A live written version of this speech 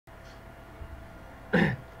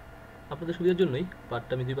আপনাদের সুবিধার জন্যই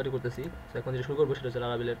পার্টটা আমি 2 পার্টে করতেছি। তো এখন যেটা শুরু করবো সেটা হচ্ছে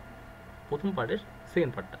লারাভেলের প্রথম পার্টের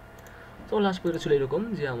সেকেন্ড পার্টটা। তো লাস্ট পর্যন্ত ছিল এরকম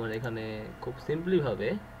যে আমার এখানে খুব সিম্পলিভাবে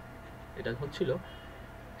এটা হচ্ছিল,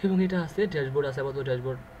 এবং এটা আছে ড্যাশবোর্ড আছে আপাতত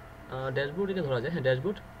ড্যাশবোর্ড এটা ধরা যায়, হ্যাঁ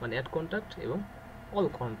ড্যাশবোর্ড মানে অ্যাড কন্ট্যাক্ট এবং অল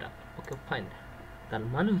কন্ট্যাক্ট। ওকে ফাইন, তার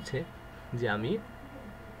মানে হচ্ছে যে আমি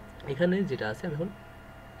এখানে যেটা আছে আমি এখন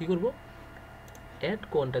কী করবো, অ্যাড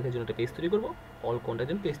কন্ট্যাক্টের জন্য একটা পেজ তৈরি করবো, অল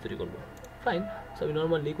কন্ট্যাক্টের জন্য পেজ তৈরি করবো। ফাইন, সো আমি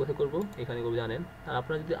নর্মালি কোথায় করবো, এখানে করবো জানেন। আর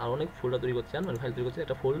আপনারা যদি আরও অনেক ফোল্ডার তৈরি করতে চান, মানে ফাইল তৈরি করতে চান,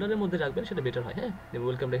 একটা ফোল্ডারের মধ্যে রাখবেন, সেটা বেটার হয়। হ্যাঁ,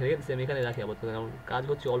 ওয়েলকাম রেখে রেখে আমি এখানে রাখি আপাতত, কারণ কাজ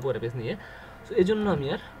হচ্ছে অল্প একটা পেজ নিয়ে। সো এই জন্য আমি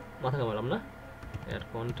আর মাথা ঘামালাম না। Add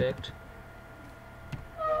contact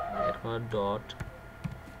dot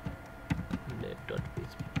blade dot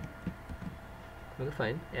php, okay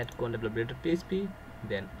fine, add contact blade dot php,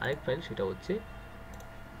 দেন আরেক ফাইল সেটা হচ্ছে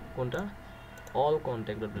কোনটা, all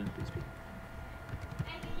contact dot blade dot php,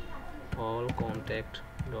 all contact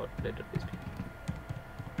dot blade dot php,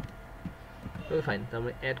 okay fine. তার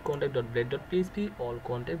মানে add contact dot blade dot PHP, all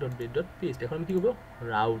contact dot blade dot PHP. এখন আমি কী করবো,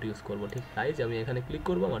 route use করবো। ঠিক তাই যে আমি এখানে ক্লিক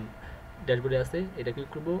করবো, আমার ড্যাশবোর্ডে আছে, এটা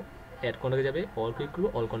ক্লিক করবো, অ্যাড কন্ট্যাক্টে যাবে, অল ক্লিক করবো,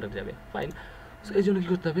 অল কন্ট্যাক্ট যাবে। ফাইন, সো এই জন্য কী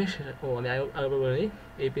করতে হবে সেটা, আমি আগে বলে নিই,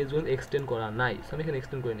 এই পেজগুলো এক্সটেন্ড করা নাই, সো আমি এখানে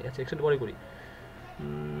এক্সটেন্ড করে নিই। আচ্ছা, এক্সটেন্ড পরে করি,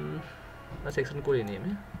 আচ্ছা এক্সটেন্ড করে নিই,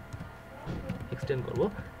 আমি এক্সটেন্ড করবো,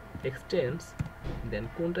 এক্সটেন্ডস, দেন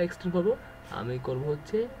কোনটা এক্সটেন্ড করবো, আমি করবো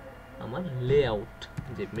হচ্ছে আমার লেআউট,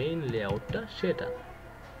 যে মেইন লেআউটটা সেটা।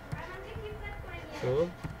 সো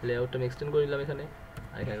লেআউটটা আমি এক্সটেন্ড করে নিলাম এখানে,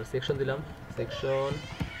 আর এখানে একটা সেকশন দিলাম, সেকশন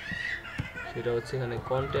সেটা হচ্ছে এখানে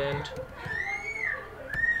কন্টেন্ট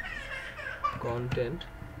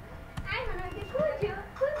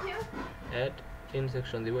অ্যাড ইন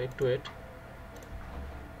সেকশন দিব, একটু ওয়েট,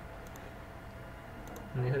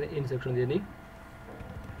 এখানে ইন সেকশন দিয়ে নিই।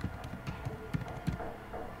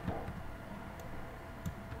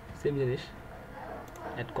 সেম জিনিস,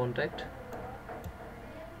 অ্যাড কন্ট্যাক্ট,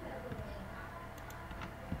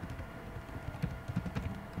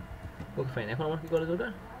 ওকে ফাইন। এখন আমার কী করা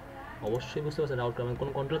দরকার, অবশ্যই বুঝতে পারছেন রাউটার আমার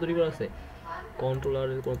কোনো কন্ট্রোলার তৈরি করা আছে,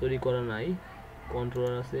 কন্ট্রোলারের কোনো তৈরি করা নাই,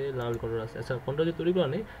 কন্ট্রোলার আছে, লারাভেল কন্ট্রোলার আছে। আচ্ছা, কন্ট্রোলার যদি তৈরি করা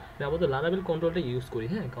নেই, আমি আপাতত লারাভেল কন্ট্রোলটা ইউজ করি।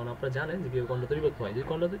 হ্যাঁ, কারণ আপনারা জানেন যে কীভাবে কন্ট্রোল তৈরি করতে হয়। যদি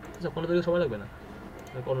কন্ট্রোল তৈরি সময় লাগবে না,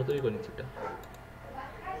 আমি কন্ট্রোল তৈরি করে নিচ্ছি। এটা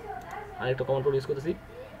আরেকটা কন্ট্রোল ইউজ করতেছি,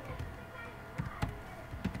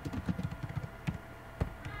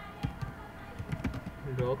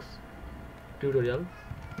 docs tutorial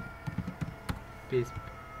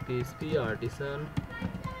PHP artisan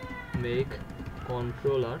make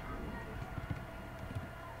controller,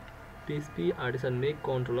 PHP artisan make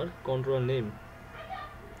controller name,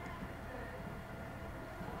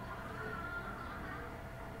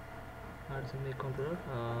 artisan make controller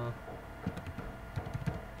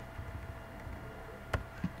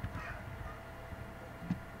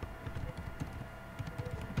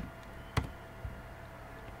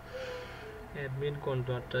admin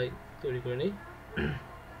controllerটাই তৈরি করে নেই।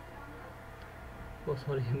 ও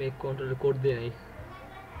সরি, মেক কন্ট্রোলার কোড দিয়ে নেই।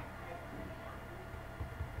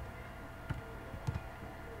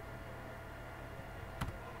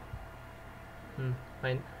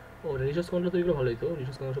 ফাইন, ও রিসোর্স কন্ট্রোল তৈরি করে ভালোই, তো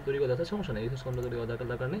রিসোর্স কন্ট্রোল সব তৈরি করা আছে, সমস্যা নেই। রিসোর্স কন্ট্রোল তৈরি করার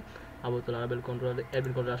দরকার নেই। আবার তো লারাভেল কন্ট্রোলার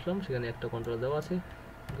অ্যাডমিন কন্ট্রোল আসলাম, সেখানে একটা কন্ট্রোল দেওয়া আছে,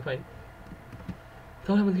 ওকে ফাইন।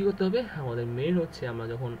 তাহলে আমাদের কী করতে হবে, আমাদের মেইন হচ্ছে আমরা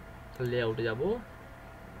যখন লেআউটে যাব,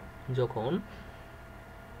 যখন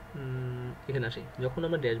এখানে আসি, যখন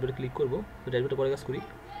আমরা ড্যাশবোর্ডে ক্লিক করবো, তো ড্যাশবোর্ডে পরে কাজ করি,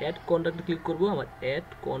 অ্যাড কন্ট্যাক্টে ক্লিক করবো, আমার অ্যাড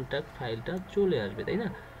কন্ট্যাক্ট ফাইলটা চলে আসবে, তাই না?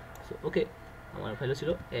 সো ওকে, আমার ফাইলটা ছিল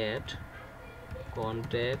add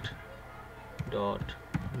contact dot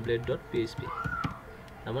blade dot PHP.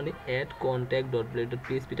 তার মানে add contact dot blade dot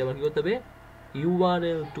পিএইচপিটা আমার কী করতে হবে,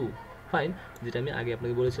 URL2, ফাইন, যেটা আমি আগে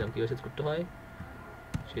আপনাকে বলেছিলাম কীভাবে সেট করতে হয়,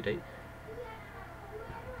 সেটাই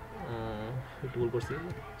একটু ভুল করছি,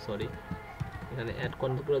 সরি। এখানে অ্যাড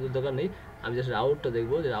কন্ট্যাক্ট করার দরকার নেই, আমি জাস্ট রাউটটা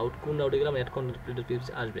দেখবো যে রাউট কোন রাউটে গেলাম অ্যাড কন্ট্যাক্ট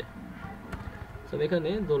আসবে। সো আমি এখানে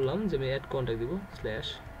ধরলাম যে আমি অ্যাড কন্ট্যাক্ট দিব, স্ল্যাশ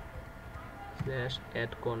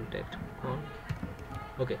অ্যাড কন্ট্যাক্ট,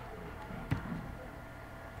 ওকে।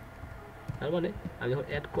 তার মানে আমি যখন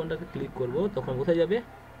অ্যাড কন্ট্যাক্টে ক্লিক করব, তখন কোথায় যাবে,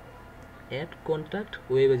 অ্যাড কন্ট্যাক্ট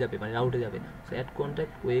ওয়েবে যাবে, মানে রাউটে যাবে। সো অ্যাড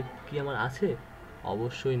কন্ট্যাক্ট ওয়েব কি আমার আছে,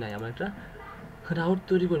 অবশ্যই নাই, আমার একটা রাউট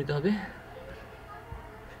তৈরি করে নিতে হবে।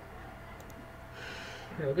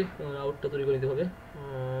 ওকে, রাউটটা তৈরি করে নিতে হবে,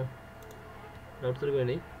 রাউট তৈরি করে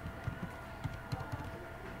নিই,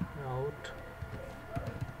 রাউট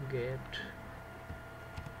গেট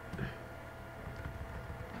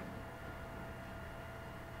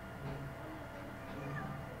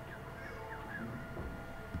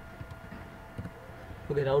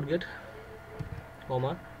ওকে, রাউট গেট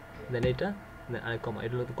কমা, দেন এটা, আরেক কমা,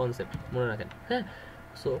 এটা হলো কনসেপ্ট, মনে রাখেন। হ্যাঁ,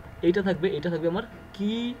 সো এইটা থাকবে আমার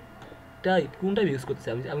কিটাই কোনটা ইউজ করতেছে,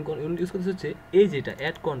 আমি আমি ইউজ করতেছি হচ্ছে এই যেটা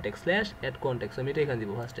add contact slash add contact, আমি এটা এখানে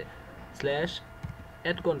দিব ফার্স্টে স্ল্যাশ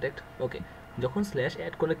অ্যাড কন্ট্যাক্ট। ওকে, যখন স্ল্যাশ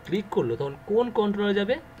অ্যাড কন্ট্যাক্ট ক্লিক করলো তখন কোন কন্ট্রোলারে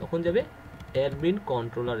যাবে, তখন যাবে অ্যাডমিন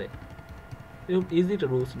কন্ট্রোলারে। এরকম ইজি একটা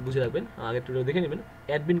রুলস বুঝে রাখবেন, আগের টুটো দেখে নেবেন।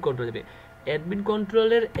 অ্যাডমিন কন্ট্রোল যাবে, অ্যাডমিন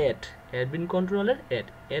কন্ট্রোলের অ্যাডমিন কন্ট্রোলের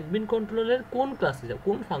অ্যাডমিন কন্ট্রোলের কোন ক্লাসে যাবে,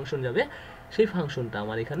 কোন ফাংশন যাবে, সেই ফাংশনটা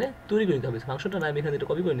আমার এখানে তৈরি করে নিতে হবে। ফাংশনটা না আমি এখানে এটা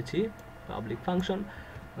কপি করে নিচ্ছি, পাবলিক ফাংশন।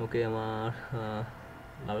 ওকে, আমার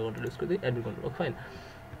লাভার কন্ট্রোল ইউজ করে দিই, অ্যাডমিন কন্ট্রোল। ওকে, ফাইন।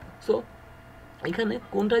 সো এখানে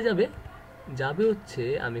কোনটায় যাবে, যাবে হচ্ছে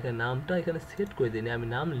আমি এখানে নামটা এখানে সেট করে দিই, আমি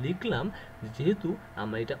নাম লিখলাম, যেহেতু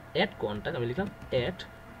আমার এটা অ্যাড কন্ট্যাক্ট, আমি লিখলাম অ্যাড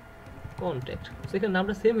কন্ট্যাক্ট। সেখানে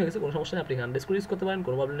নামটা সেম হয়ে গেছে, কোনো সমস্যা নেই, আপনি আন্ডারস্কোর ইউজ করতে পারেন,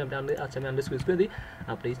 কোনো প্রবলেম নেই। আপনি আচ্ছা, আমি আন্ডারস্কোর ইউজ করে দিই,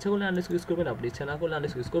 আপনি ইচ্ছা করলে আন্ডারস্কোর ইউজ করবেন, আপনি ইচ্ছা না করলে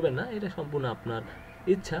আন্ডারস্কোর ইউজ করবেন না, এটা সম্পূর্ণ আপনার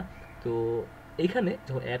ইচ্ছা। তো এইখানে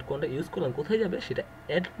যখন অ্যাড কন্ট্যাক্ট ইউজ করলাম, কোথায় যাবে সেটা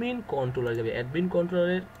অ্যাডমিন কন্ট্রোলার যাবে, অ্যাডমিন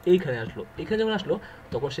কন্ট্রোলারের এইখানে আসলো। এখানে যখন আসলো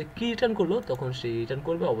তখন সে কী রিটার্ন করলো, তখন সে রিটার্ন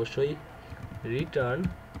করবে অবশ্যই রিটার্ন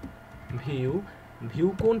ভিউ। ভিউ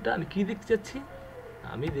কোনটা, আমি কী দেখতে চাচ্ছি,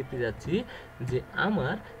 আমি দেখতে যাচ্ছি যে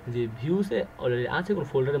আমার যে ভিউসে অলরেডি আছে কোনো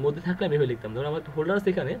ফোল্ডারের মধ্যে থাকলে আমি এভাবে লিখতাম, ধরুন আমার একটা ফোল্ডার আছে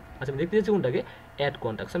এখানে, আচ্ছা আমি দেখতে যাচ্ছি কোনটাকে, অ্যাড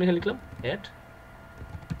কন্ট্যাক্টস, আমি এখানে লিখলাম অ্যাড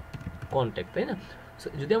কন্ট্যাক্ট, তাই না?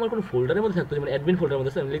 যদি আমার কোনো ফোল্ডারের মধ্যে থাকতো, যেমন অ্যাডমিন ফোল্ডারের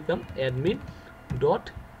মধ্যে আছে, আমি লিখতাম admin dot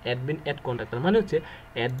admin add contact, মানে হচ্ছে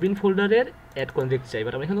অ্যাডমিন ফোল্ডারের অ্যাড কন্ট্যাক্ট চাই,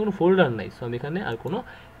 বাট আমার এখানে কোনো ফোল্ডার নাই, সো আমি এখানে আর কোনো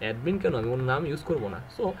অ্যাডমিন কেন, আমি কোনো নাম ইউজ করবো না।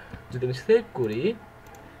 সো যদি আমি সেভ করি,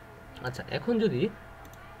 আচ্ছা এখন যদি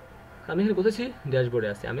আমি এখানে কোথায় ড্যাশবোর্ডে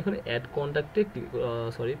আছি, আমি এখানে add কন্ট্যাক্টে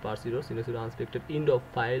sorry /0 unexpected ইন্ড of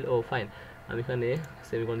file O fine, আমি এখানে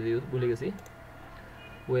সেমিকোলন দিয়ে ভুলে গেছি,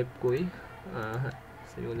 ওয়েব কই, হ্যাঁ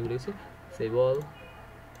সেমিকোলন ভুলে গেছি, সেভ অল।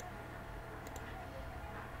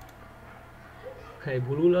 হ্যাঁ, এই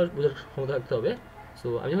ভুলগুলো বোঝার ক্ষমতা থাকতে হবে। সো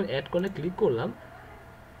আমি যখন অ্যাড কন্ট্যাক্ট ক্লিক করলাম,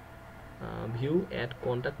 view add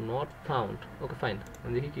contact not found. Okay, fine,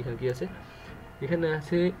 দেখি কি এখানে কী আছে, এখানে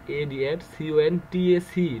আছে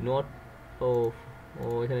ADCONTAC নট, ও ও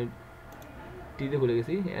এখানে টিতে ভুলে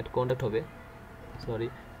গেছি, অ্যাড কন্ট্যাক্ট হবে, সরি।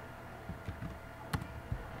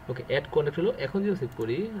 ওকে, অ্যাড কন্ট্যাক্ট হলো, এখন যদি সেভ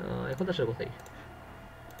করি, এখন তো আসার কথাই,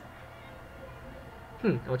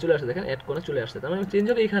 আমার চলে আসছে, দেখেন অ্যাড কন্ট্যাক্ট চলে আসছে, তার মানে চেঞ্জ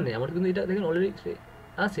হবে এখানে, আমার কিন্তু এটা দেখেন অলরেডি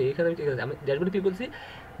আছে এখানে, আমি ড্যাশবোর্ডে ক্লিক করছি,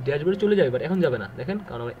 ড্যাশবোর্ডে চলে যাবে, বাট এখন যাবে না, দেখেন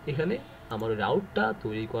কারণ এখানে আমার রাউটটা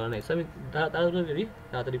তৈরি করা নাই। আমি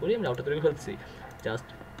তাড়াতাড়ি করি, আমি রাউটটা তৈরি করে ফেলছি, just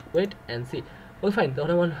wait and C. Okay, fine,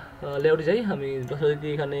 তাহলে আমার লেআউটে যাই, আমি যথারীতি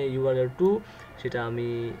এখানে URL 2 সেটা আমি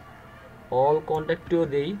অল কন্ট্যাক্টেও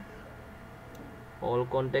দেই, অল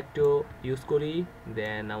কন্ট্যাক্টেও ইউজ করি,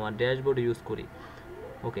 দেন আমার ড্যাশবোর্ডে ইউজ করি।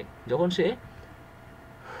 ওকে, যখন সে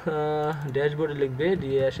ড্যাশবোর্ডে লিখবে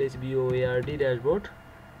DASHBOARD dashboard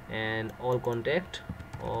and all contact,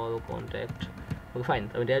 okay fine,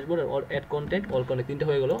 আমি ড্যাশবোর্ড আর অ্যাড কন্ট্যাক্ট অল কন্ট্যাক্ট তিনটে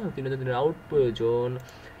হয়ে গেলো, তিনটে রাউট প্রয়োজন,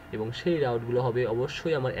 এবং সেই রাউটগুলো হবে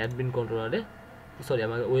অবশ্যই আমার অ্যাডমিন কন্ট্রোলারে, সরি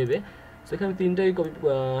আমার ওয়েবে। সেখানে আমি তিনটাই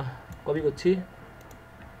কপি করছি,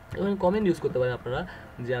 এখানে কমেন্ট ইউজ করতে পারেন আপনারা,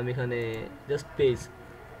 যে আমি এখানে জাস্ট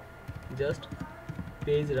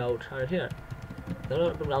পেজ রাউট আর হেয়ার, তাহলে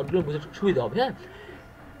রাউটগুলো বুঝে সুবিধা হবে। হ্যাঁ,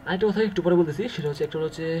 আরেকটা কথা একটু পরে বলতেছি, সেটা হচ্ছে একটা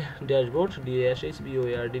হচ্ছে ড্যাশবোর্ড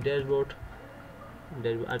DASHBOARD ড্যাশবোর্ড,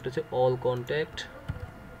 আরেকটা হচ্ছে অল কন্ট্যাক্ট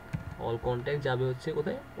যাবে হচ্ছে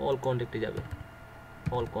কোথায়, অল কন্ট্যাক্টে যাবে,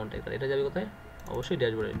 অল কন্ট্যাক্ট, আর এটা যাবে কোথায়, অবশ্যই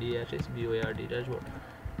ড্যাশবোর্ডে DASHBOARD ড্যাশবোর্ড।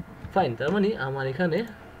 ফাইন, তার মানে আমার এখানে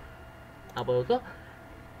আপাতত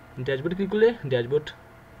ড্যাশবোর্ডে ক্লিক করলে ড্যাশবোর্ড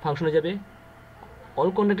ফাংশনে যাবে, অল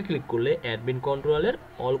কন্ট্যাক্টে ক্লিক করলে অ্যাডমিন কন্ট্রোলারের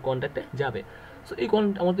অল কন্ট্যাক্টে যাবে। সো এই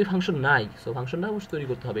আমার তো ফাংশন নাই, সো ফাংশনটা অবশ্যই তৈরি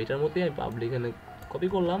করতে হবে, এটার মধ্যে আমি পাবলিক এখানে কপি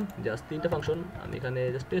করলাম, জাস্ট তিনটা ফাংশন আমি এখানে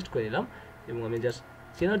জাস্ট পেস্ট করে নিলাম, এবং আমি জাস্ট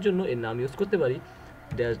চেনার জন্য এর নাম ইউজ করতে পারি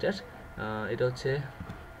ড্যাশ, এটা হচ্ছে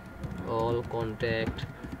অল কন্ট্যাক্ট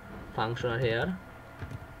ফাংশন আর হেয়ার,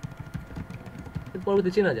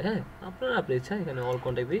 পরবর্তী চেনা যায়। হ্যাঁ, আপনার ইচ্ছা, এখানে অল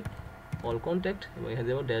কন্ট্যাক্ট দিই, অল কন্ট্যাক্ট, এবং এখানে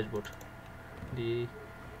দেবো ড্যাশবোর্ড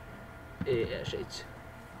DASH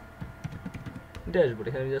ড্যাশবোর্ড,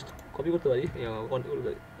 এখানে আমি জাস্ট কপি করতে পারি,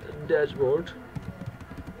 ড্যাশবোর্ড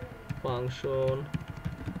ফাংশন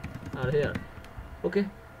আর হেয়ার। ওকে,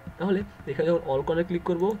 তাহলে এখানে যখন অল কন্ট্যাক্ট ক্লিক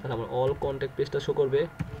করবো, তাহলে আমার অল কন্ট্যাক্ট পেজটা শো করবে,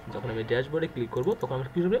 যখন আমি ড্যাশবোর্ডে ক্লিক করবো তখন আমার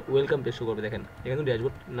কী হবে, ওয়েলকাম পেজ শো করবে। দেখেন এখানে কিন্তু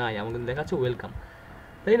ড্যাশবোর্ড নাই, আমার কিন্তু দেখাচ্ছে ওয়েলকাম,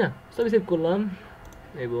 তাই না? সো আমি সেভ করলাম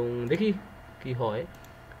এবং দেখি কি হয়,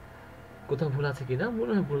 কোথাও ভুল আছে কি না,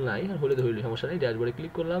 মনে হয় ভুল নাই, আর হলে তো হইলে সমস্যা নেই। ড্যাশবোর্ডে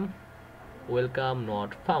ক্লিক করলাম, welcome not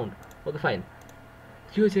found. Okay, fine,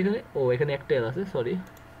 কী হয়েছে এখানে, এখানে একটা আছে, সরি,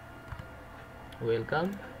 ওয়েলকাম,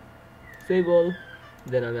 সেভ অল,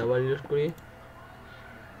 দেন আমি আবার রিলোড করি,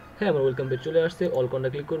 হ্যাঁ, আমার ওয়েলকাম পেজ চলে আসছে। অল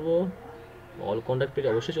কন্ট্যাক্ট ক্লিক করবো, অল কন্ট্যাক্ট পেজ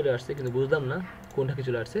অবশ্যই চলে আসছে, কিন্তু বুঝলাম না কোনটা কি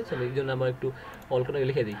চলে আসছে। সো এই জন্য আমার একটু অল কন্ট্যাক্ট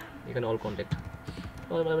লিখে দিই, এখানে অল কন্ট্যাক্ট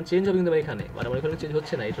মানে চেঞ্জ হবে, কিন্তু আমার এখানে বাট আমার এখানে চেঞ্জ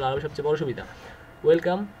হচ্ছে না। এটা আরও সবচেয়ে বড় সুবিধা।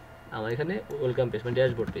 ওয়েলকাম, আমার এখানে ওয়েলকাম পেজ মানে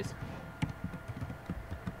ড্যাশবোর্ড পেজ।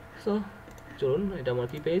 সো চলুন, এটা আমার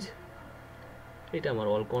কি পেজ, এটা আমার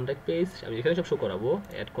অল কন্ট্যাক্ট পেজ। আমি এখানে সব শো করাবো।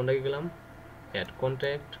 অ্যাড কন্ট্যাক্টে গেলাম, অ্যাড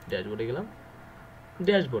কন্ট্যাক্ট, ড্যাশবোর্ডে গেলাম,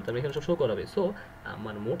 ড্যাশবোর্ড আমি এখানে সব শো করাবে। সো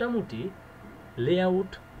আমার মোটামুটি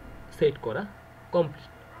লেআউট সেট করা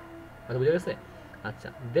কমপ্লিট। কথা বুঝে গেছে? আচ্ছা,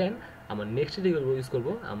 দেন আমার নেক্সট যেগুলো ইউজ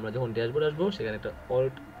করবো, আমরা যখন ড্যাশবোর্ড আসবো সেখানে একটা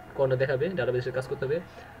অল্ট কর্নার দেখাবে, ডাটাবেসের কাজ করতে হবে।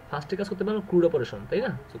 ফার্স্টে কাজ করতে হবে আমার ক্রুড অপারেশন, তাই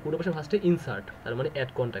না? সো ক্রুড অপারেশন ফার্স্টে ইনসার্ট, তার মানে অ্যাড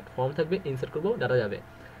কন্ট্যাক্ট ফর্ম থাকবে, ইনসার্ট করবো, ডাটা যাবে।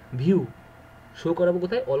 ভিউ শো করাবো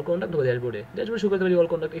কোথায়? অল কন্ট্যাক্ট হবে ড্যাশবোর্ডে, ড্যাশবোর্ডে শো করতে পারি, অল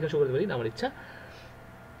কন্ট্যাক্ট এখানে শো করতে পারি, আমার ইচ্ছা।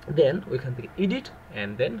 দেন ওইখান থেকে এডিট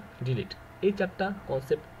অ্যান্ড দেন ডিলিট, এই চারটা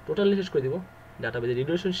কনসেপ্ট টোটালি শেষ করে দেবো। ডাটাবেজের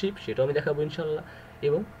রিলেশনশিপ সেটাও আমি দেখাবো ইনশাল্লাহ।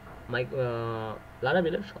 এবং মাই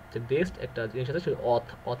লারাভেলের সবচেয়ে বেস্ট একটা জিনিস আছে, সেটা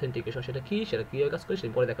অথেন্টিকেশন। সেটা কি, সেটা কীভাবে কাজ করে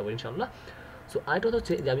সেটা পরে দেখাবো ইনশাল্লাহ। সো আরেকটা কথা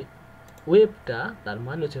হচ্ছে যে আমি ওয়েবটা, তার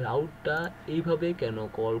মানে হচ্ছে রাউটটা এইভাবে কেন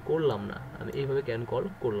কল করলাম না, আমি এইভাবে কেন কল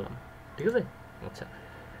করলাম, ঠিক আছে? আচ্ছা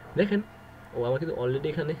দেখেন, ও আমার কিন্তু অলরেডি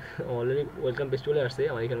এখানে অলরেডি ওয়েলকাম পেজ চলে আসছে।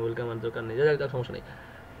 আমার এখানে ওয়েলকাম আর দরকার নেই, যাক তার সমস্যা নেই।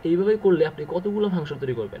 এইভাবে করলে আপনি কতগুলো ফাংশন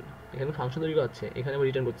তৈরি করবেন। এখানে ফাংশন তৈরি করা আছে, এখানে আবার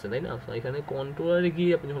রিটার্ন করতেছেন, তাই না? এখানে কন্ট্রোলারে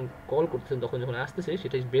গিয়ে আপনি যখন কল করতেছেন, তখন যখন আসতেছে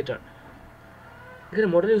সেটাই বেটার। এখানে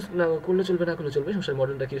মডেল ইউজ না করলে চলবে, না করলে চলবে, সমস্যা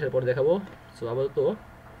মডেলটা কি সেটা পরে দেখাবো। সো আপাতত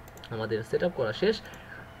আমাদের সেট আপ করা শেষ।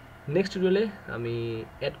 নেক্সট টিউটোরিয়ালে আমি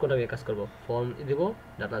অ্যাড কন্ট্যাক্ট নিয়ে কাজ করবো, ফর্ম দেবো,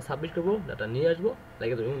 ডাটা সাবমিট করবো, ডাটা নিয়ে আসবো,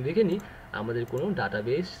 লাইক এবং দেখে নিই আমাদের কোনো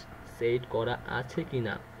ডাটাবেস সেট করা আছে কি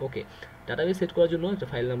না। ওকে, ডাটাবেস সেট করার জন্য একটা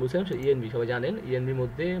ফাইল নাম বলছিলাম, সে ইএনবি, সবাই জানেন। ইএনবির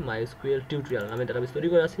মধ্যে মাইস্কুয়েল টিউটোরিয়াল নামে ডাটাবেস তৈরি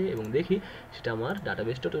করা আছে, এবং দেখি সেটা আমার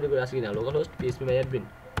ডাটাবেসটা তৈরি করে আছে কি না। Local host PSP by admin,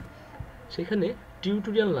 সেখানে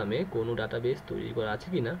টিউটোরিয়াল নামে কোনো ডাটাবেস তৈরি করা আছে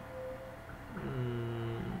কি না।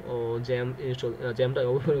 ও জ্যাম ইনস্টল, জ্যামটা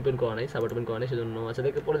ওপেন করা নাই, সার্ভার ওপেন করা নাই, সেজন্য আচ্ছা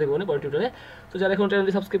দেখে পরে দেখবো না পরে টিউটোরিয়ালে। তো যারা এখন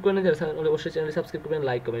চ্যানেলটি সাবস্ক্রাইব করেন, যারা অবশ্যই চ্যানেলটি সাবস্ক্রাইব করবেন,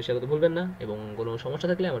 লাইক করবেন, শেয়ার করতে ভুলবেন না। এবং কোনো সমস্যা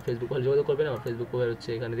থাকলে আমার ফেসবুক প্রোফাইল যোগাযোগ করবেন। আমার ফেসবুক প্রোফাইল হচ্ছে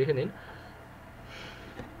এখানে দেখে নিন,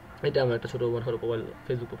 এটা আমার একটা ছোটো প্রোফাইল,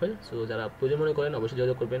 ফেসবুক প্রোফাইল। সো যারা প্রয়োজন মনে করেন অবশ্যই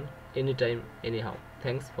যোগাযোগ করবেন, any time any how.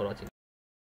 Thanks for watching.